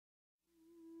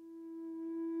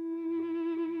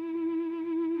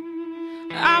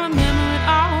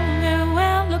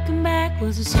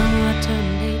was the summer I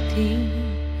turned 18.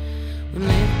 We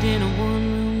lived in a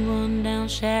one-room, run-down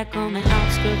shack on the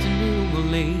outskirts of New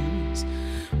Orleans.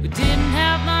 We didn't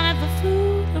have money for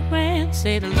food or rent,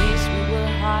 say the least. We were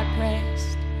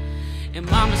hard-pressed, and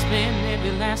Mama spent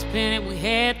every last penny we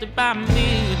had to buy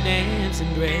me a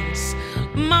dancing dress.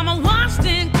 Mama washed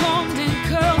and combed and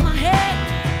curled my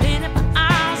hair, painted my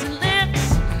eyes and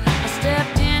lips. I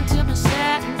stepped into my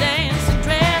satin dancing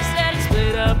dress that had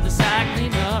split up the side,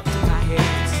 cleaned up to my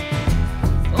hips.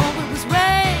 Oh, it was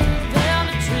red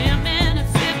velvet trimming, it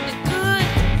fit me good.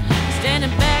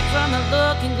 Standing back from the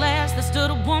looking glass, there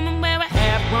stood a woman where a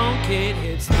half-grown kid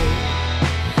had stood.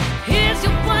 Here's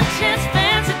your one chance,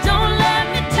 fancy, don't let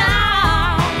me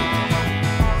down.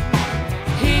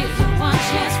 Here's your one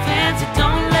chance, fancy,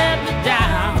 don't let me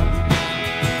down.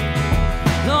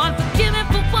 Lord, forgive me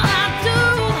for what I do,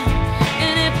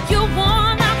 and if you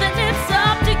want out, then it's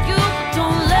up to you. But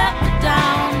don't let me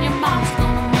down, your mom's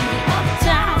gonna move me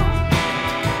uptown.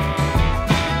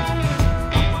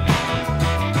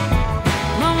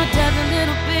 Mama dabbed a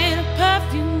little bit of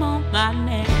perfume on my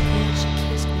neck and she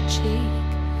kissed my cheek.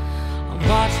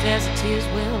 Watched as the tears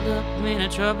welled up in her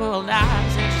troubled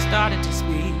eyes, and she started to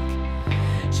speak.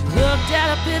 She looked at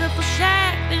her pitiful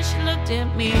shack, then she looked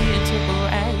at me and took a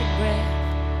ragged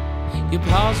breath. Your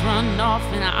paws run off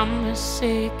and I'm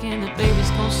sick, and the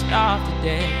baby's gonna starve to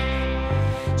death.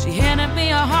 She handed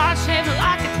me a heart shaped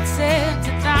like a cassette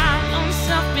to die on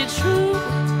self be true.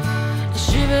 I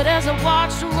shivered as I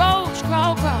watched the roach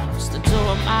crawl across the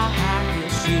toe of my high-heel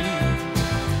shoe.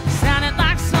 Sounded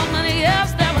like somebody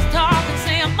else that was talking,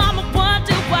 saying, Mama, what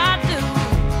do I do?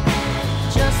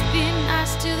 Just be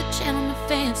nice to the gentleman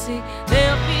fancy,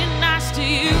 they'll be nice to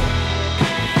you.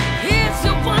 Here's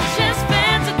your one chance,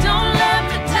 fancy, don't let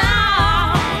me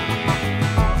down.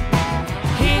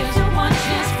 Here's your one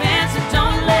chance, fancy,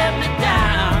 don't let me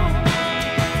down.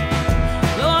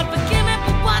 Lord, forgive me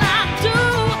for what I do,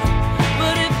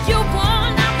 but if you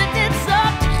want out, then it's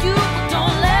up to you. But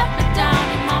don't let me down,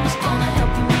 your mama's gonna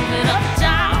help you move it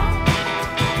uptown.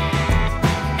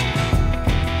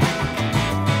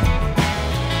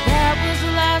 That was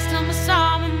the last time I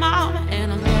saw my mama,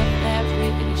 and I left that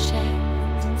rickety shack.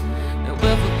 And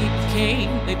wealthy people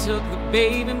came, they took the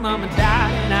baby, mama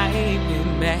died, and I ain't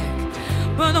been back.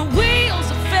 But the wheels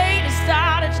of fate had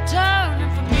started to turn,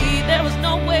 and for me there was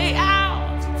no way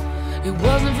out. It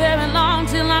wasn't very long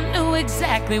till I knew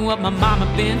exactly what my mama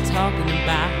been talking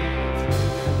about.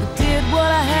 I did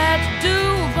what I had to do,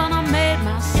 but I made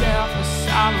myself a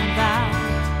solemn vow.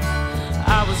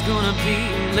 I was gonna be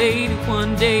a lady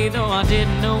one day, though I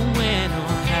didn't know when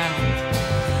or how.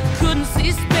 Couldn't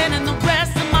see spending the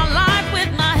rest of my life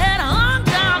with my head hung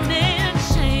down in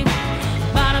shame.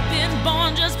 Might have been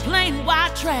born just plain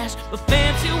white trash, but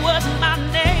fancy wasn't my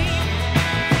name.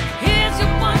 Here's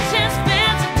your one chance,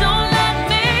 fancy, don't let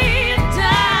me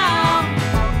down.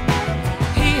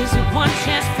 Here's your one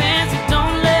chance, fancy,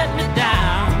 don't let me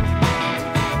down.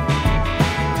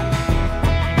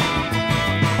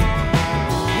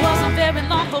 Wasn't very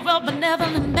long for a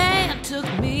benevolent man took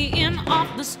me in off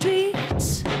the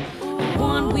streets.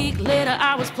 1 week later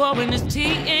I was pouring his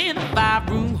tea in a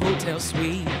 5-room hotel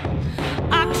suite.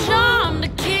 I charmed a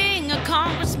king, a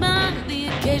congressman, the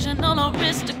occasional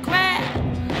aristocrat.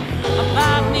 I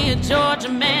bought me a Georgia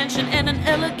mansion and an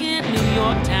elegant New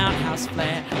York townhouse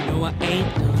flat. No, I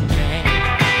ain't done